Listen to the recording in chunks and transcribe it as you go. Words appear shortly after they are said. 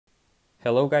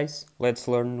Hello guys, let's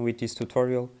learn with this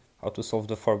tutorial how to solve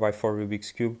the 4x4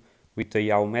 Rubik's Cube with the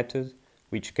YAU method,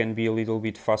 which can be a little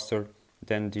bit faster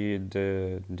than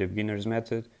the beginner's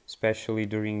method, especially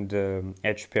during the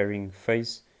edge pairing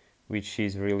phase, which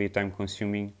is really time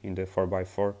consuming in the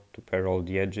 4x4 to pair all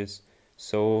the edges.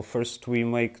 So first we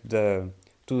make the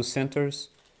two centers,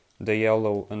 the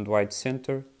yellow and white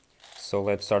center. So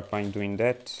let's start by doing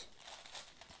that.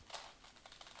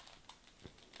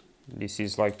 This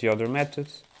is like the other method,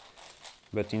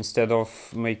 but instead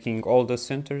of making all the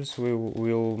centers,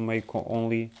 we'll make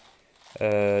only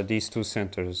these two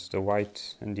centers, the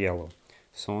white and the yellow.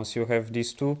 So once you have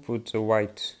these two, put the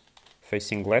white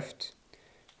facing left,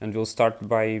 and we'll start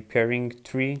by pairing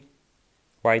three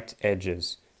white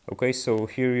edges. Okay, so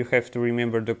here you have to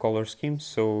remember the color scheme.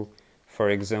 So for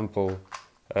example,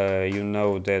 you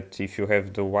know that if you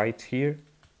have the white here,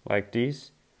 like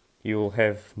this, you'll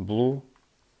have blue,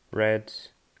 red,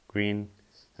 green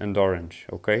and orange.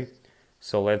 Okay,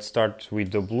 so let's start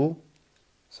with the blue.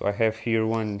 So I have here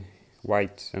one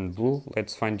white and blue.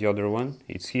 Let's find the other one.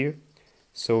 It's here.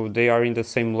 So they are in the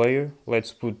same layer.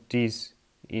 Let's put these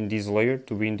in this layer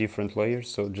to be in different layers.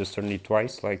 So just turn it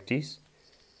twice like this,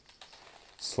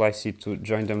 slice it to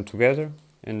join them together,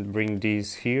 and bring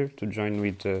these here to join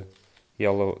with the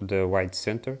yellow, the white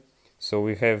center. So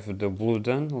we have the blue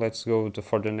done. Let's go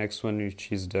for the next one,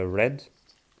 which is the red.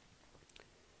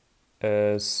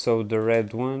 So the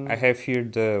red one, I have here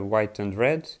the white and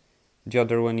red, the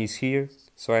other one is here,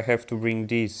 so I have to bring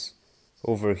this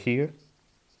over here.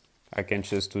 I can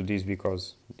just do this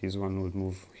because this one would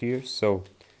move here, so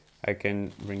I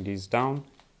can bring this down,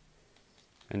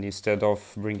 and instead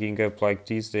of bringing up like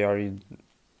this, they are in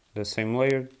the same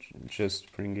layer,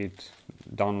 just bring it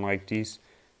down like this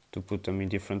to put them in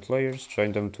different layers,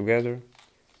 join them together.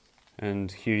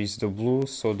 And here is the blue,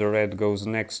 so the red goes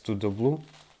next to the blue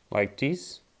like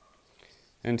this,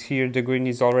 and here the green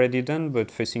is already done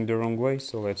but facing the wrong way,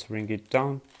 so let's bring it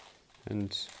down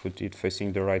and put it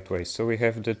facing the right way. So we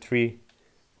have the three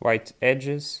white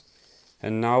edges,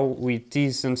 and now with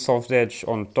this unsolved edge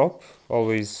on top,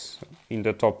 always in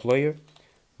the top layer,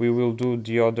 we will do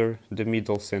the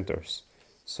middle centers.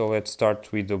 So let's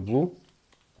start with the blue.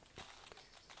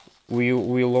 We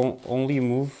will only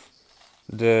move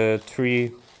the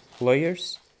three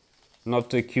layers,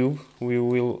 not the cube. We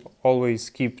will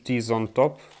always keep these on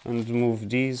top and move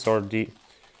these or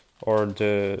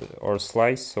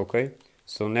slice. Okay,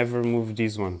 so never move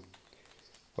this one.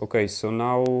 Okay, so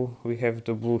now we have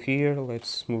the blue here.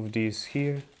 Let's move these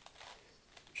here,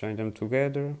 join them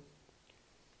together,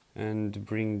 and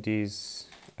bring these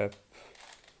up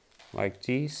like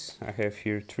this. I have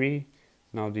here three.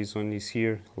 Now this one is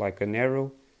here like an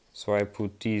arrow, so I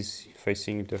put these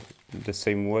facing the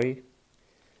same way.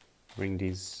 Bring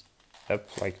these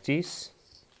up like this.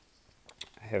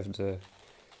 I have the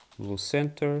blue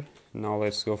center. Now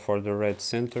let's go for the red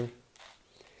center.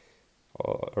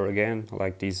 Or again,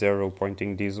 like this arrow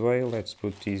pointing this way. Let's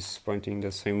put this pointing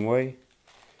the same way.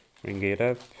 Bring it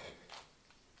up.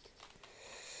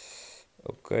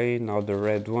 Okay, now the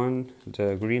red one,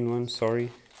 the green one,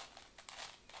 sorry.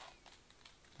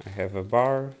 I have a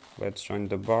bar. Let's join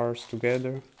the bars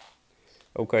together.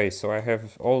 Okay, so I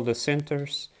have all the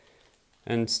centers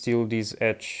and still this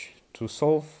edge to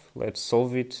solve. Let's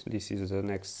solve it. This is the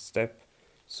next step.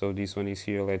 So this one is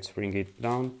here. Let's bring it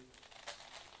down.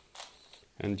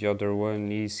 And the other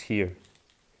one is here.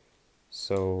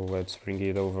 So let's bring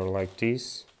it over like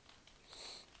this.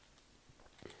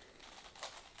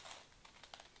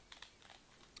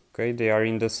 Okay, they are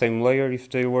in the same layer.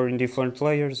 If they were in different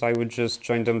layers, I would just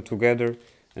join them together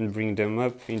and bring them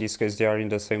up. In this case, they are in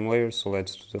the same layer. So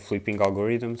let's do the flipping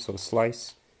algorithm. So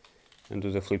slice and do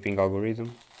the flipping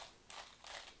algorithm.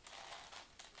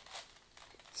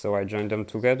 So I join them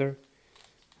together,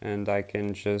 and I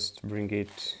can just bring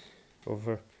it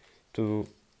over to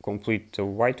complete the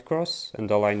white cross and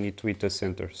align it with the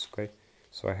centers. Okay,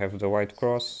 so I have the white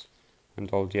cross and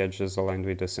all the edges aligned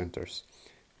with the centers.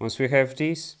 Once we have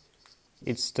this,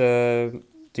 it's the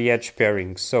edge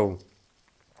pairing. So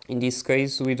in this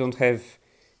case, we don't have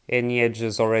any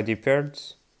edges already paired.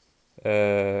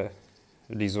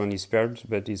 This one is paired,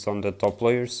 but it's on the top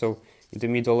layer, so in the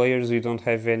middle layers we don't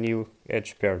have any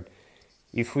edge paired.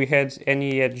 If we had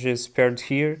any edges paired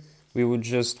here, we would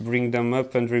just bring them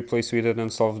up and replace with an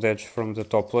unsolved edge from the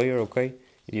top layer, okay?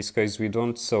 In this case we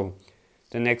don't, so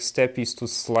the next step is to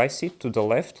slice it to the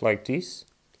left like this.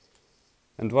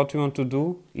 And what we want to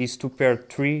do is to pair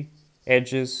three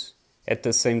edges at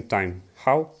the same time.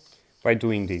 How? By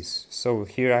doing this. So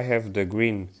here I have the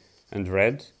green and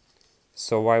red.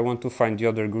 So I want to find the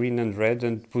other green and red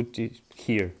and put it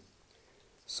here.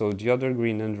 So the other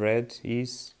green and red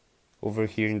is over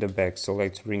here in the back. So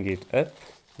let's bring it up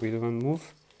with one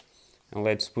move, and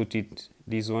let's put it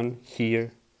this one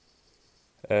here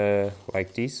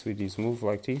like this, with this move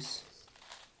like this.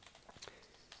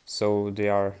 So they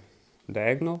are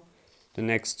diagonal. The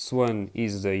next one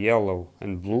is the yellow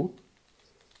and blue,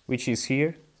 which is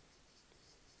here,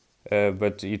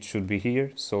 but it should be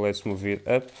here. So let's move it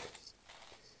up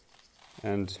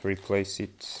and replace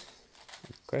it.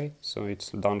 Okay, so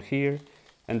it's down here.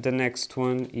 And the next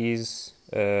one is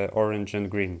orange and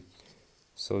green.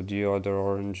 So the other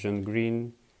orange and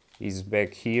green is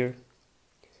back here.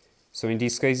 So in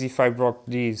this case, if I brought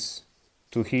this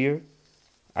to here,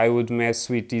 I would mess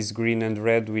with this green and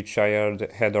red, which I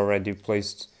had already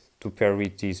placed to pair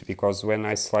with this, because when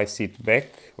I slice it back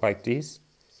like this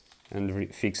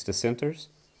and fix the centers,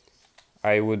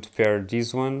 I would pair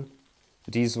this one,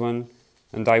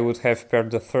 and I would have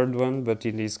paired the third one, but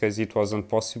in this case it wasn't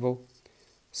possible.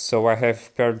 So I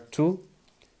have paired two.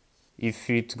 If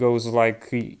it goes like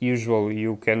usual,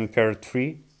 you can pair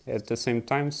three at the same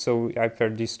time. So I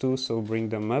paired these two, so bring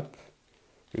them up,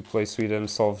 replace with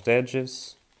unsolved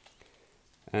edges,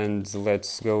 and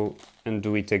let's go and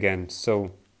do it again.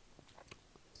 So,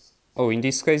 in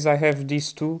this case I have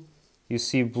these two. You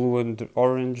see blue and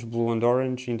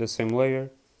orange in the same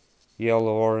layer,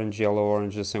 yellow, orange,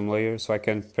 the same layer. So I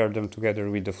can pair them together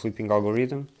with the flipping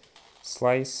algorithm.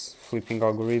 Slice, flipping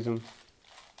algorithm,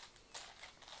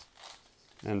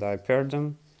 and I pair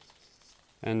them,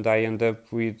 and I end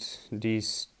up with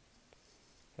this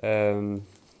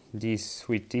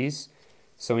with this.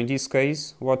 So in this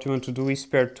case, what you want to do is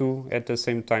pair two at the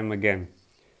same time again.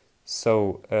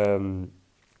 So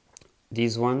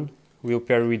this one will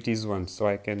pair with this one, so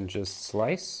I can just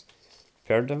slice,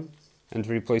 pair them, and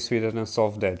replace with an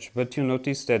unsolved edge. But you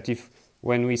notice that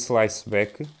when we slice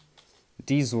back,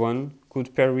 this one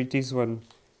could pair with this one.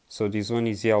 So this one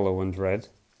is yellow and red.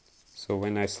 So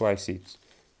when I slice it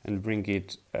and bring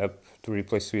it up to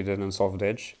replace with an unsolved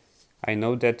edge, I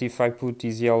know that if I put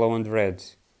this yellow and red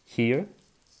here,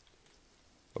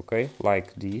 okay,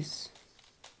 like this,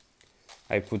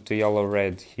 I put the yellow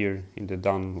red here in the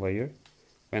down layer.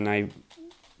 When I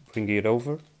bring it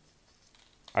over,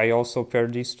 I also pair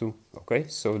these two. Okay,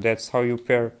 so that's how you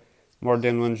pair more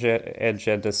than one edge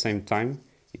at the same time.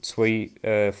 It's way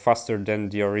faster than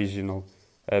the original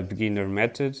beginner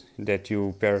method that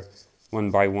you pair one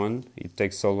by one. It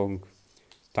takes a long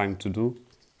time to do.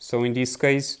 So in this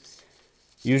case,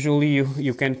 usually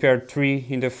you can pair three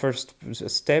in the first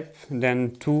step,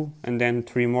 then two, and then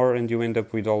three more, and you end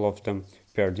up with all of them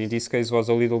paired. In this case was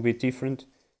a little bit different.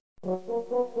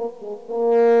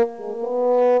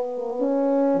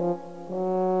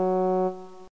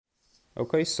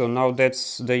 Okay, so now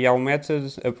that's the YAU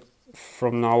method.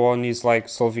 From now on is like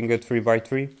solving a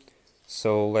 3x3.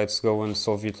 So let's go and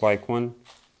solve it like one.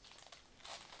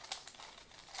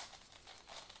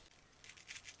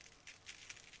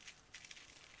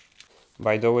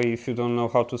 By the way, if you don't know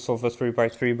how to solve a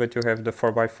 3x3 but you have the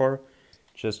 4x4,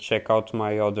 just check out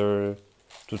my other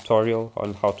tutorial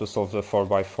on how to solve the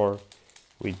 4x4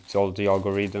 with all the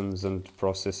algorithms and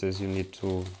processes you need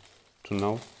to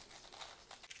know.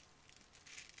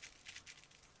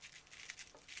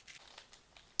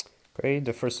 Okay,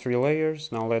 the first three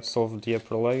layers. Now let's solve the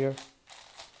upper layer.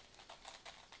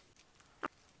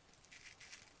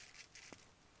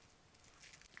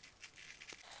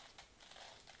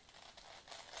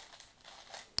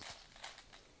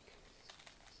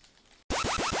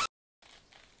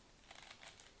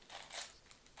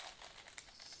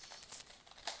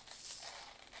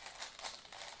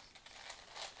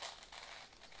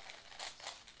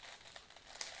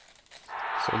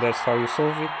 So that's how you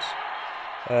solve it.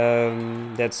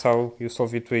 That's how you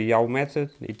solve it with YAU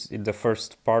method. It's the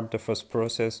first part, the first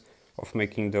process of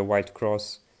making the white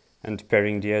cross and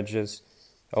pairing the edges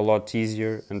a lot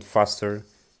easier and faster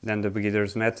than the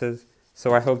beginner's method.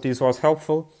 So I hope this was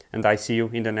helpful, and I see you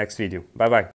in the next video. Bye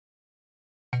bye.